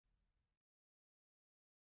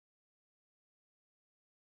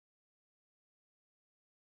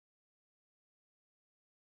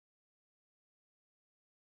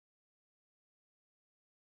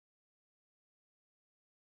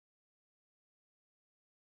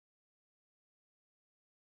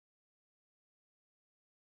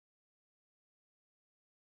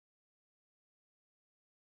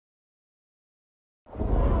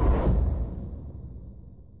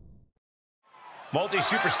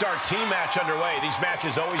Multi-superstar team match underway. These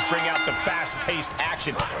matches always bring out the fast-paced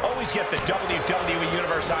action. Always get the WWE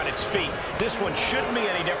Universe on its feet. This one shouldn't be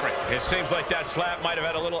any different. It seems like that slap might have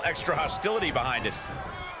had a little extra hostility behind it.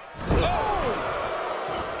 Oh!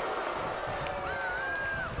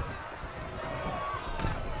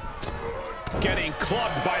 Getting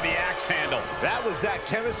clubbed by the axe handle. That was that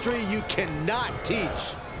chemistry you cannot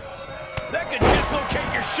teach. That could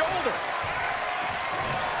dislocate your shoulder.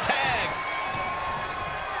 Tag.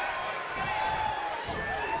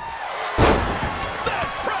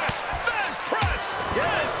 There's press. There's press.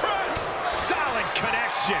 There's press. Solid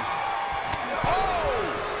connection. Oh!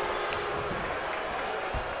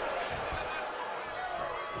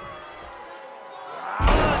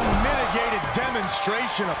 Unmitigated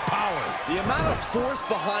demonstration of power. The amount of force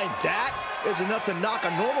behind that is enough to knock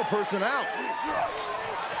a normal person out.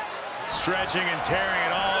 Stretching and tearing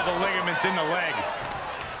at all the ligaments in the leg.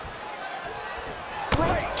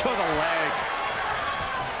 Right to the leg.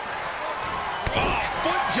 Oh,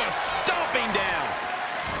 foot just stomping down.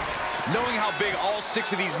 Knowing how big all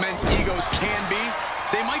 6 of these men's egos can be,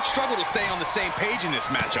 they might struggle to stay on the same page in this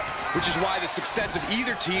matchup, which is why the success of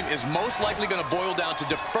either team is most likely going to boil down to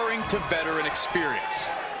deferring to veteran experience.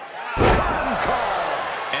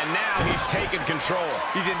 And now he's taken control.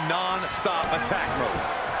 He's in non-stop attack mode.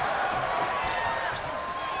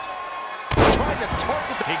 Trying to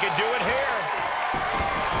target the... He could do it here.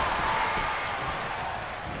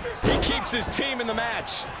 He keeps his team in the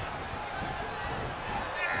match.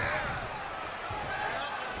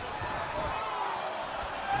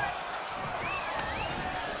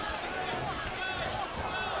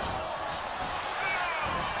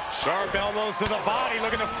 Sharp elbows to the body,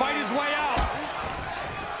 looking to fight his way out.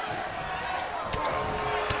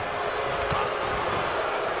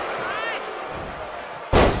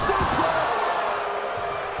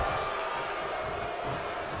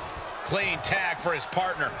 Clean tag for his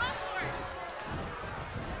partner.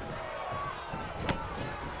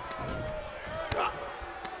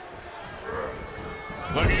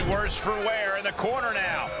 Looking worse for wear in the corner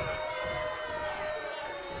now.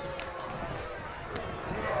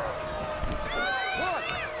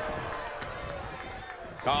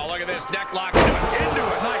 Oh, look at this. Neck lock into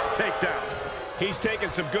it. Nice takedown. He's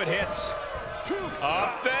taking some good hits.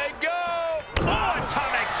 Up they go. Oh,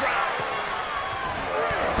 atomic drop.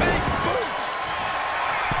 Big boot.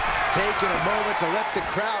 Taking a moment to let the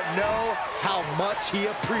crowd know how much he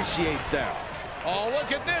appreciates them. Oh,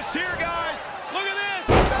 look at this here, guys. Look at this.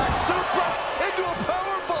 Back suplex into a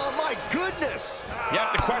powerbomb. My goodness. You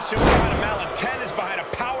have to question what kind of malintent is behind a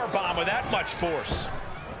power bomb with that much force.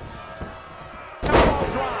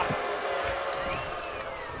 Drop.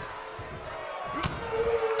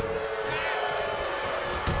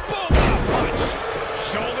 Boom, punch.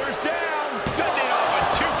 Shoulders down. Fending off a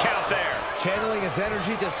 2 count there. Channeling his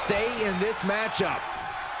energy to stay in this matchup.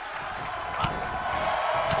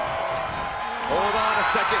 Hold on a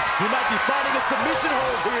second. He might be finding a submission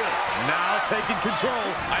hold here. Now taking control.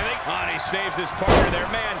 I think he saves his partner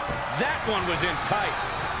there. Man, that one was in tight.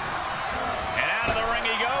 And out of the ring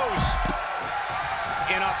he goes.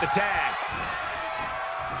 In off the tag.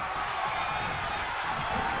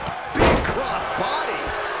 Big cross body.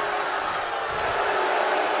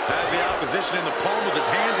 Has the opposition in the palm of his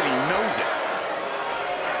hand, and he knows it.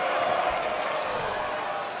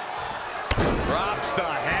 Drops the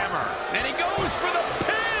hammer. And he goes for the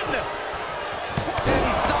pin. And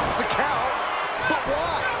he stops the count. But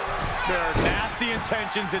why? There are nasty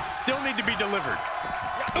intentions that still need to be delivered.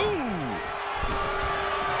 Ooh.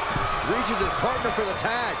 Reaches his partner for the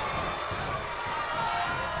tag.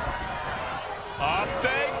 Up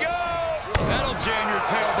they go. That'll jam your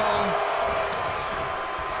tailbone.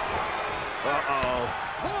 Uh-oh.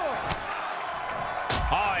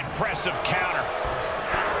 Oh, impressive counter.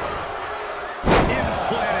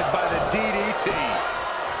 Implanted by the DDT.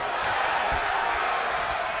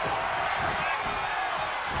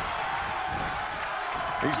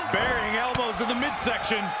 He's burying elbows in the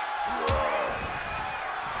midsection.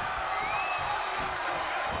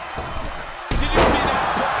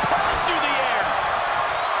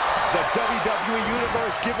 WWE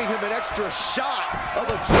Universe giving him an extra shot of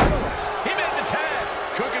adrenaline. He made the tag.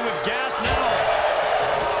 Cooking with gas now.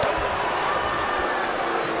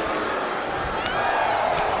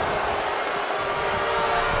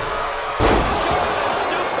 German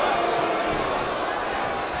suplex.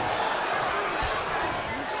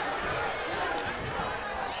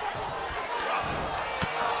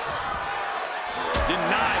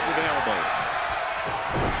 Denied with an elbow.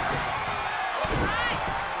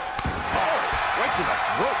 Right to the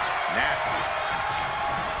throat. Nasty.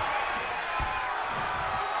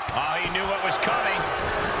 he knew what was coming.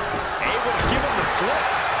 Able to give him the slip.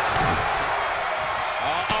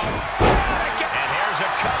 And here's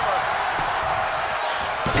a cover.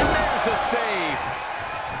 And there's the save.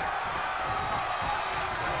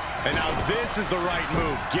 And now this is the right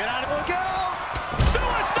move. Get out of it. Look out!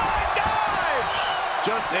 Suicide dive!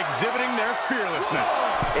 Just exhibiting their fearlessness.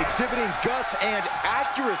 Exhibiting guts and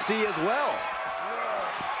accuracy as well.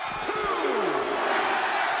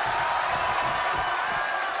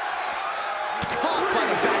 Caught by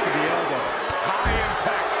the back of the elbow. High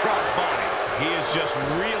impact crossbody. He is just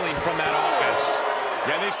reeling from that offense.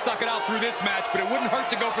 Yeah, they've stuck it out through this match, but it wouldn't hurt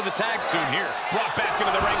to go for the tag soon here. Brought back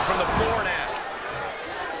into the ring from the floor now.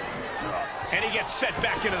 And he gets set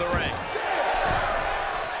back into the ring.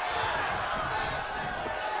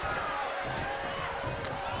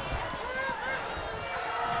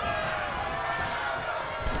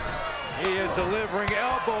 He is delivering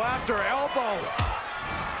elbow after elbow.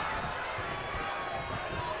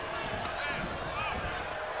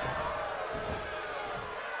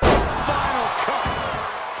 Final cut.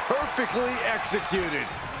 Perfectly executed.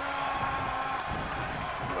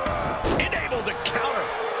 Enabled to counter.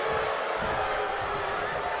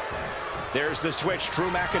 There's the switch. Drew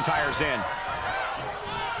McIntyre's in.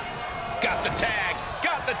 Got the tag.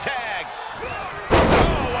 Got the tag.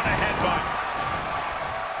 Oh, what a headbutt.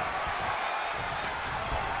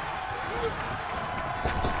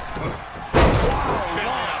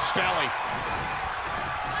 Belly.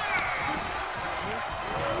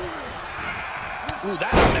 Ooh,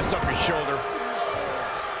 that'll mess up his shoulder.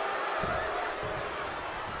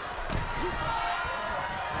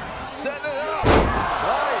 Setting it up.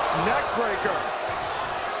 Nice neck breaker.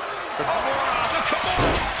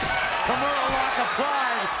 Kimura lock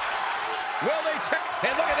applied. Will they take?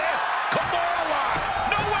 Hey, look at this. Kimura lock.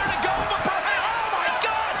 Nowhere to go but perhaps. Oh, my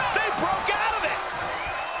God. They broke out of it.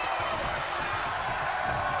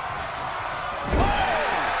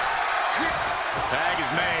 Tag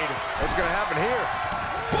is made. What's going to happen here?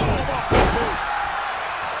 Boom off the boot.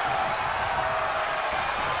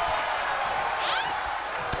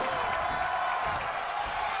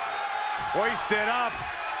 Hoisted up.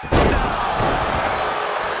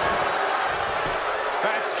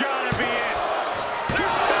 That's gotta be it.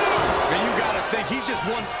 There's two. And you gotta think he's just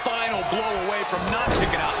one final blow away from not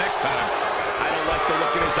kicking out next time. I don't like the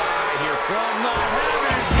look in his eye here. From the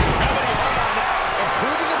heavens. And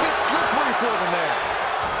proving a bit slippery for them there.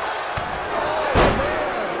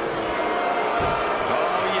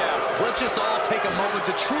 Oh, yeah. Let's just all take a moment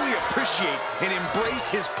to truly appreciate and embrace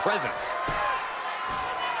his presence.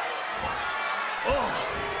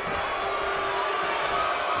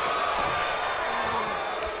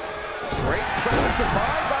 Great presence of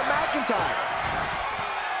mind by McIntyre.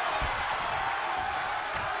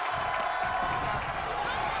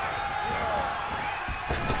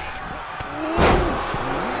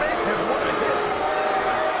 Man, what a hit.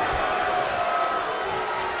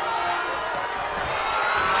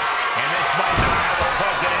 And this might not have a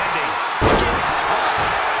pleasant ending.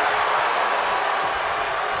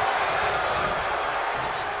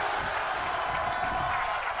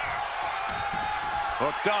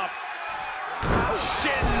 Hooked up.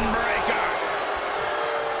 Shin breaker.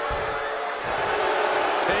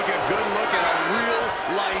 Take a good look at a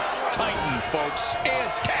real-life Titan, folks. And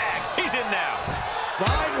tag. He's in now.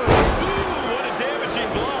 Finally. Ooh, what a damaging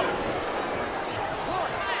blow.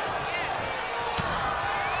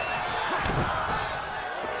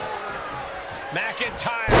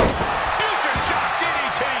 McIntyre. Future shock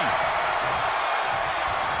DDT.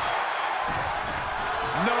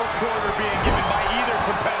 No quarter being given by either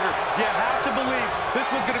competitor. You have to believe this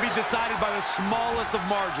one's going to be decided by the smallest of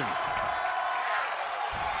margins.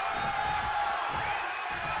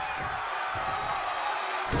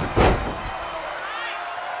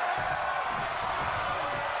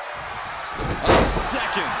 A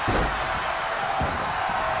second.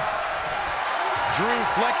 Drew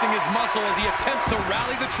flexing his muscle as he attempts to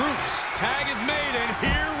rally the troops. Tag is made, and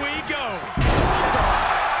here we go.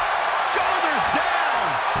 Shoulders down.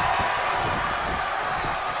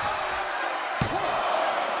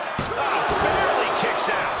 Oh, barely kicks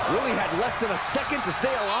out. Really had less than a second to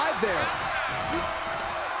stay alive there.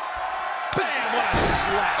 Bam, what a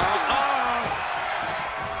slap.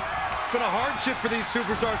 It's been a hardship for these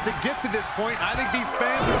superstars to get to this point. I think these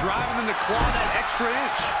fans are driving them to claw that extra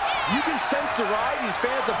inch. You can sense the ride these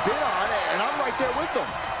fans have been on, and I'm right there with them.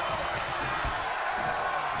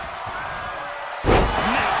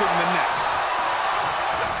 Snap in the neck.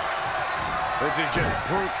 This is just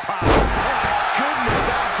brute power. My goodness,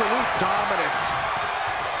 absolute dominance.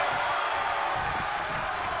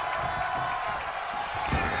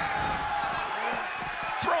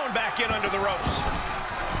 thrown back in under the ropes.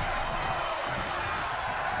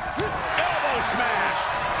 Elbow smash.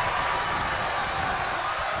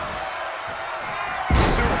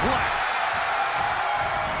 Suplex.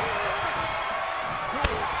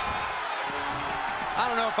 I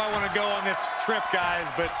don't know if I want to go on this trip, guys,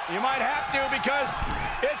 but You might have to because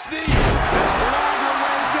it's the longer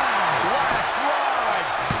way down. last ride.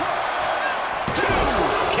 2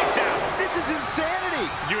 kicks out. This is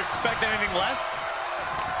insanity. Did you expect anything less?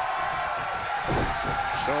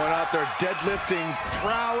 Showing out their deadlifting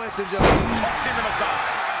prowess and just Tossing them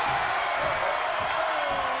aside.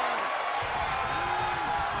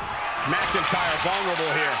 McIntyre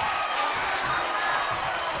vulnerable here.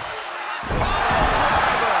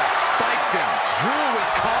 spiked him. Drew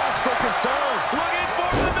with cause for concern. Looking for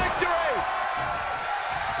the victory.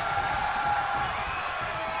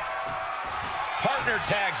 Partner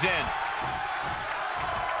tags in.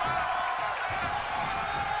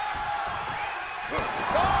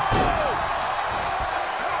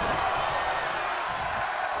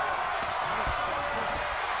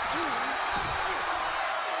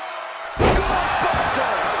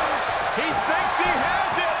 He thinks he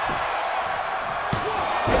has it.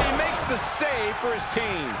 And he makes the save for his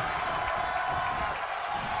team.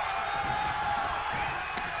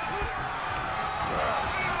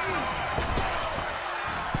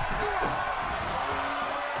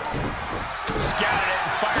 Scouted it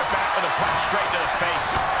and fired back with a punch straight to the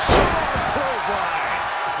face. Clothesline.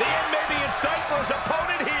 The end may be in sight for his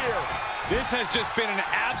opponent here. This has just been an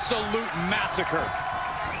absolute massacre.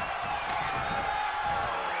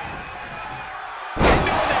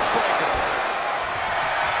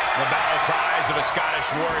 The battle cries of a Scottish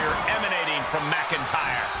warrior emanating from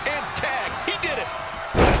McIntyre. And tag, he did it.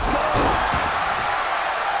 Let's go.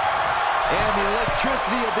 And the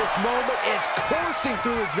electricity of this moment is coursing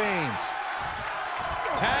through his veins.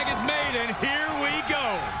 Tag is made, and here we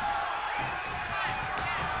go.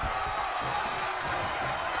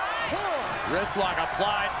 Wrist lock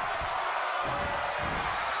applied.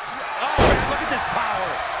 Oh, man, look at this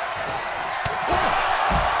power.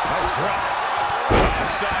 That was rough.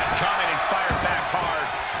 Offside coming and fired back hard.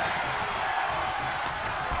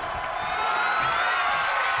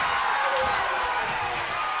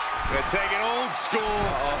 Gonna take it old school.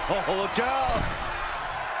 Oh, look out.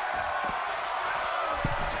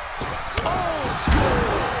 Old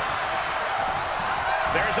school.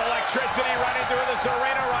 There's electricity running through this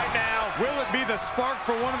arena right now. Will it be the spark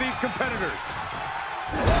for one of these competitors?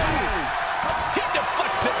 He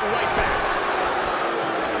deflects it right back.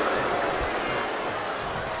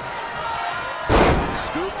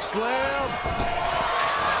 Scoop slam.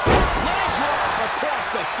 Leg drop across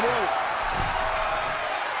the throat.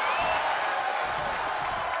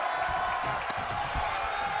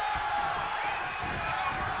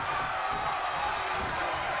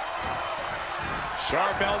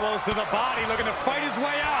 Sharp elbows to the body, looking to fight his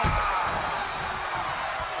way out.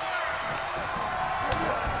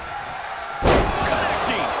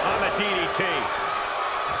 Connecting on the DDT.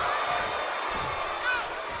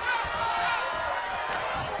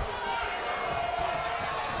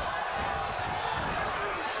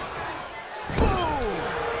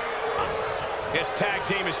 His tag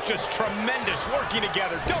team is just tremendous, working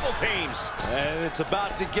together, double teams. And it's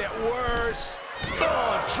about to get worse.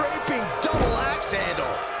 Oh, draping double axe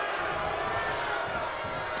handle.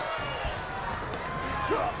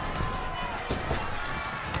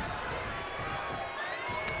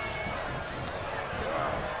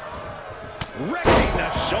 Wrecking the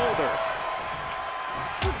shoulder.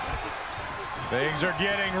 Things are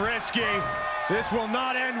getting risky. This will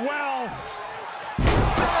not end well.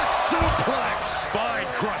 Back suplex. Spine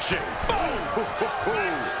crushing. Boom!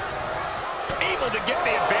 Able to get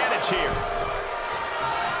the advantage here.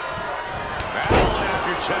 That'll light up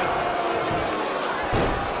your chest.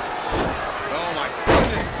 Oh my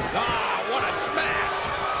goodness. Ah, what a smash.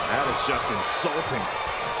 That is just insulting.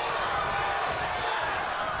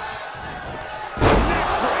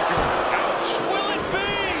 Neckbreaker. Ouch. Will it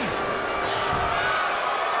be?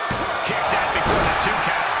 Kicks out before the 2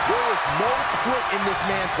 count. There is no quit in this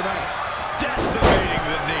man tonight. Decimating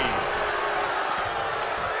the knee.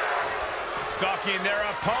 Stalking their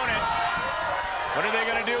opponent. What are they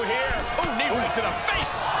going to do here? Oh, knee right to the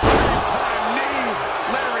face. Big-time knee.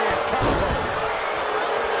 Lariat combo.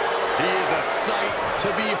 He is a sight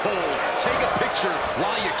to behold. Take a picture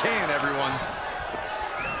while you can, everyone.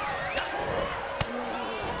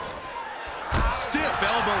 Stiff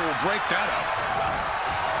elbow will break that up.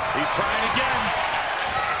 He's trying again.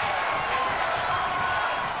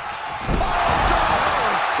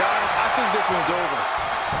 Guys, I think this one's over.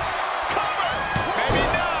 Cover. Maybe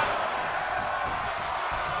not.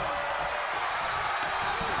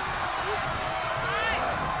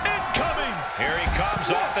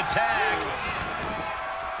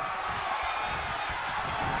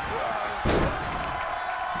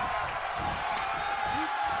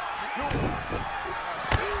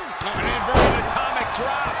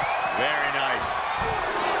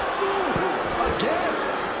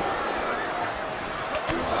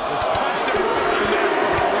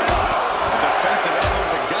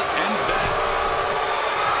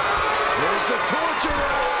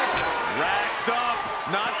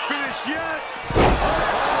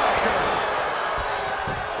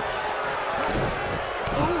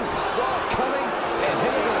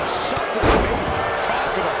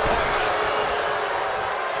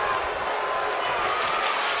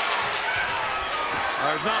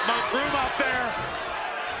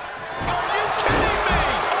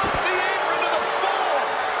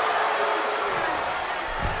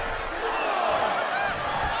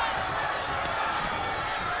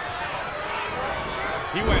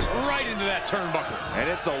 into that turnbuckle. And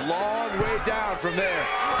it's a long way down from there.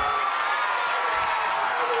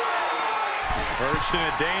 Perched in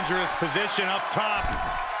a dangerous position up top.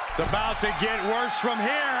 It's about to get worse from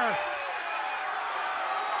here.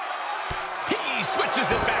 He switches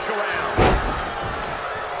it back around.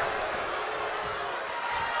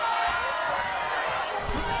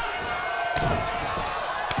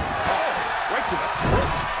 Oh, right to the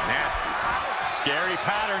throat. Nasty. Scary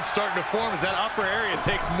pattern starting to form as that upper area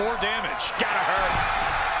takes more damage. Gotta hurt.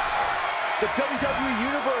 The WWE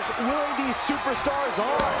Universe willing these superstars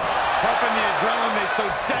on. Pumping the adrenaline they so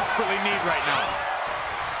desperately need right now.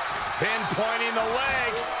 Pinpointing the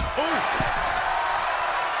leg. Ooh.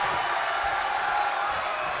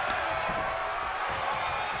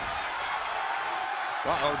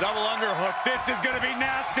 Uh-oh, double underhook. This is going to be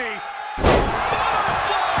nasty.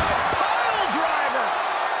 Butterfly pile driver.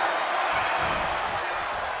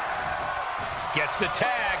 Gets the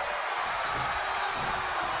tag.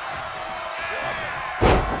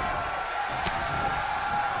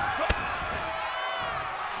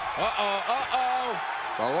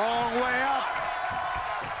 The long way up.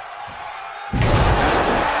 And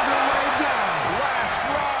the way down. Last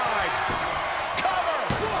ride. Cover.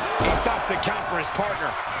 He stops the count for his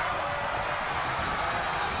partner.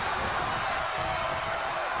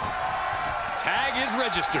 Tag is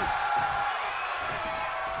registered.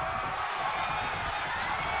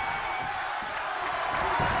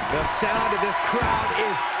 The sound of this crowd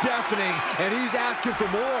is deafening, and he's asking for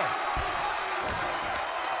more.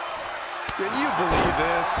 Can you believe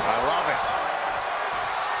this? I love it.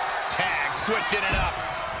 Tag switching it up.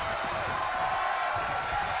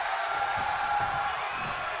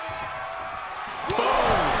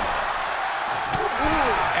 Boom.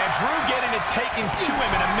 And Drew getting it taken to him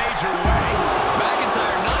in a major way.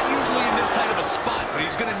 McIntyre not usually in this tight of a spot, but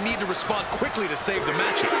he's going to need to respond quickly to save the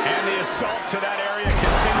matchup. And the assault to that area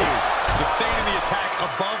continues. Sustaining the attack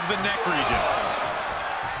above the neck region.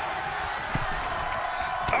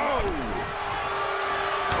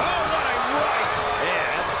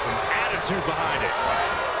 Behind it.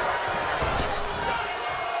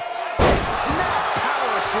 Snap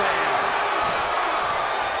power slam.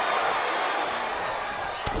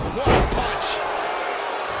 What a punch.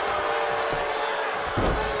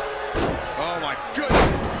 Oh my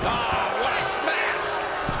goodness. Ah, what a smash.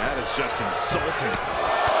 That is just insulting.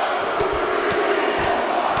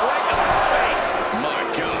 Right to the face. My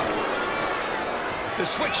God. The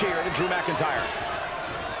switch here to Drew McIntyre.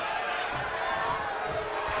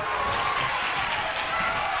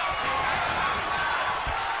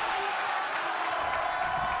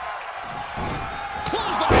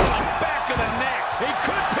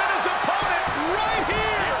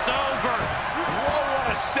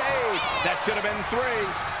 Should have been 3.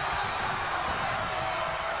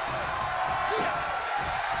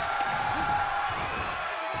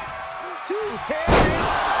 Two-handed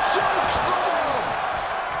choke slam.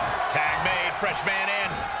 Tag made, fresh man in.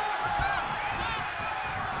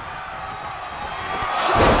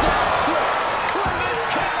 Shows up quick. This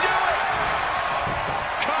can do it.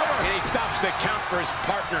 Cover. And he stops the count for his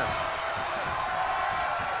partner.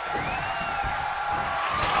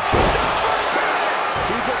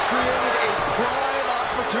 He just created a prime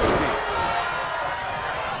opportunity.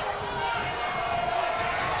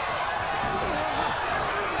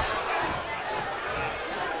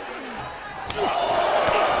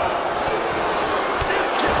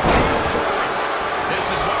 This gets destroyed. This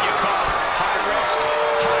is what you call high risk,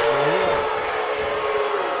 high reward.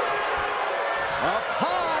 Up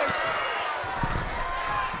high.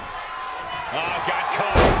 Oh, got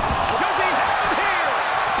caught. Does he have it here?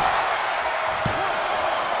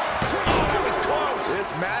 Oh, that was close. This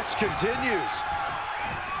match continues.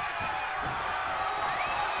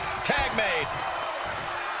 Tag made.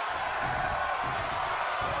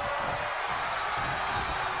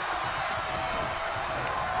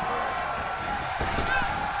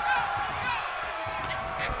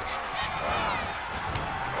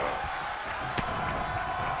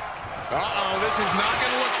 Uh-oh, this is not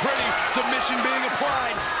going to look pretty. Submission being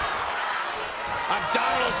applied.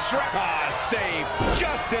 Abdominal strap. Ah, save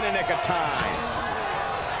just in the nick of time.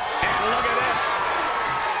 And look at this.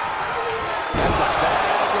 That's a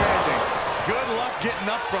bad landing. Good luck getting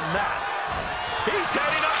up from that. He's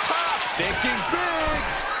heading up top. Thinking big.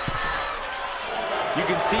 You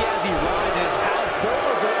can see as he rises how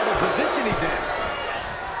vulnerable of a position he's in.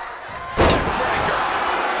 Breaker.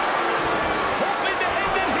 Hoping to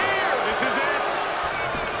end it here. This is it.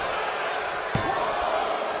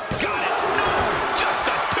 Got it. No, just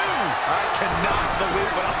a 2. I cannot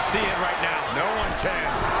believe what I'm seeing right now. No one can.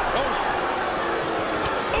 Oh.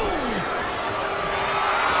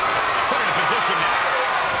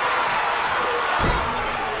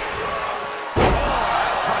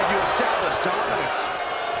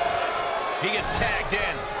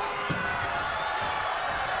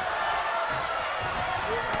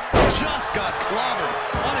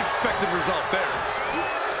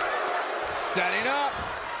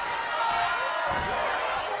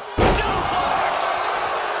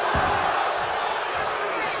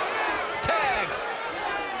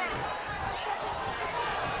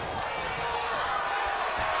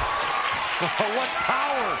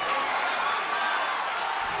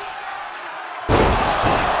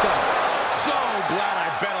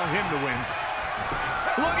 to win.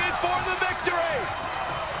 Looking for the victory.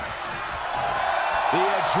 The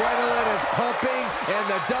adrenaline is pumping, and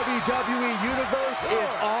the WWE Universe is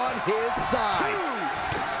on his side.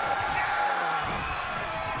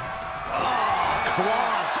 Oh,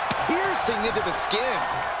 claws piercing into the skin.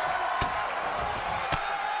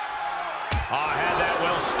 Oh, had that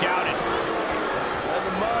well scouted. Hold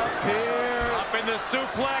him up here. Up in the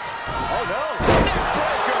suplex. Oh, no.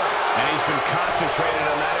 Neckbreaker. And he's been concentrated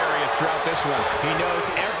on that area throughout this one. He knows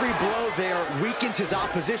every blow there weakens his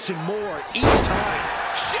opposition more each time.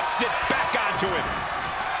 Shifts it back onto him.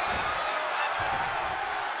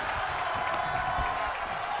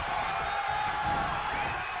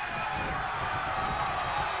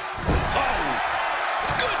 Oh,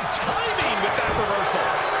 good timing with that reversal.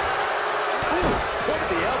 Ooh, point of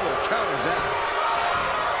the elbow counters that.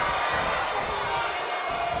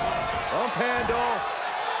 Bump handle.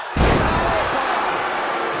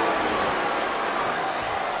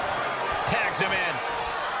 Tags him in.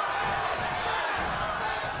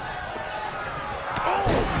 Oh,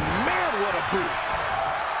 man, what a boot.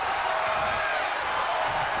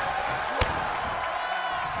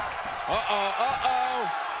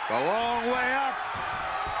 A long way up.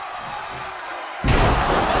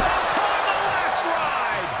 Time the last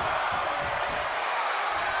ride.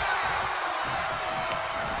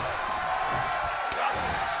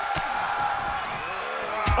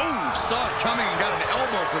 Oh, saw it coming and got an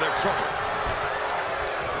elbow for their trouble.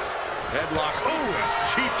 Headlock. Ooh,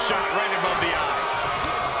 cheap shot right above the eye.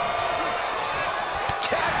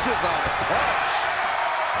 Catches on a punch.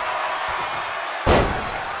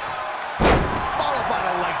 Followed by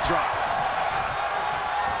the leg drop.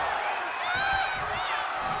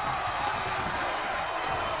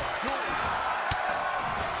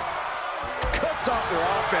 Cuts off their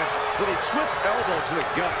offense with a swift elbow to the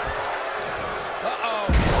gut.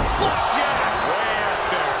 Flapjack. Way up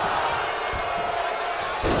there.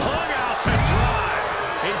 Hung out to dry.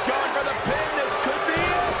 He's going for the pin. This could be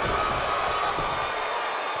it.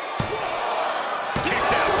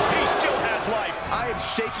 Kicks out. He still has life. I am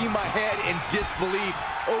shaking my head in disbelief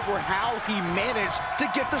over how he managed to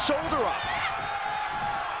get the shoulder up.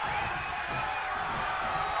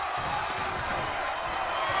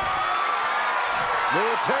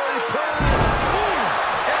 Military press. Ooh,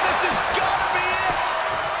 and this has got to be it.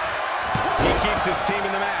 He keeps his team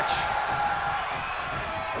in the match.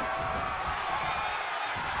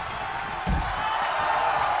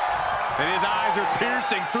 And his eyes are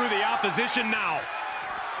piercing through the opposition now.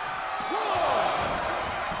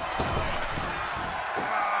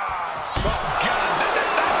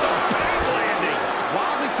 That's a bad landing.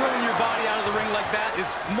 Wildly throwing your body out of the ring like that is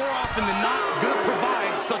more often than not going to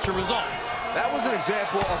provide such a result. That was an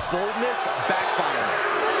example of boldness backfiring.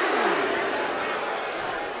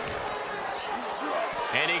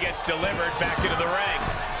 And he gets delivered back into the ring.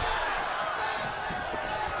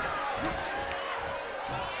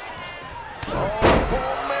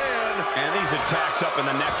 Oh, man. And these attacks up in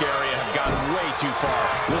the neck area have gone way too far.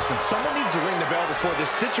 Listen, someone needs to ring the bell before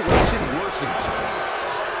this situation worsens.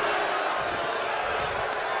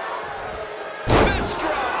 Fist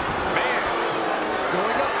drop. Man.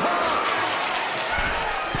 Going up top.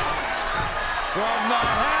 From the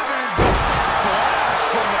heavens, splash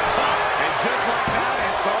from the top. And just like that,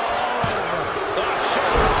 it's all over.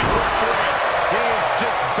 Shoulder up before three. He is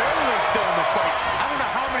just barely still in the fight. I don't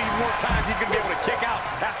know how many more times he's going to be able to kick out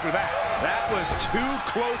after that. That was too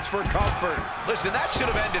close for comfort. Listen, that should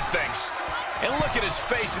have ended things. And look at his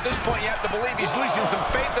face. At this point, you have to believe he's losing some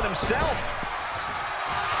faith in himself.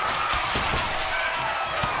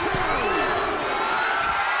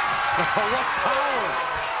 What power!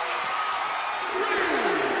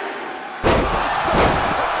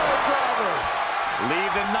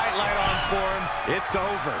 Leave the nightlight on for him. It's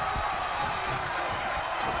over.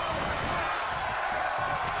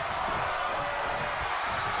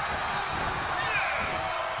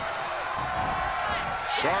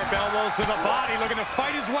 Sharp elbows to the body, looking to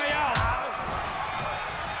fight his way out.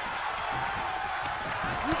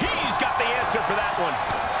 He's got the answer for that one.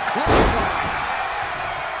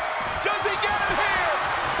 Does he get him here?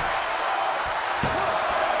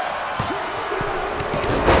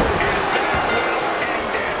 And that will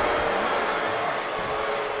end it.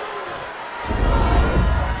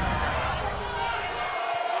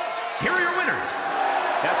 Here are your winners.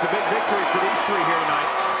 That's a big victory for these three here tonight.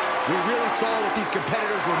 We really saw what these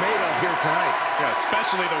competitors were made of here tonight. Yeah,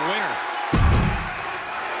 especially the winner.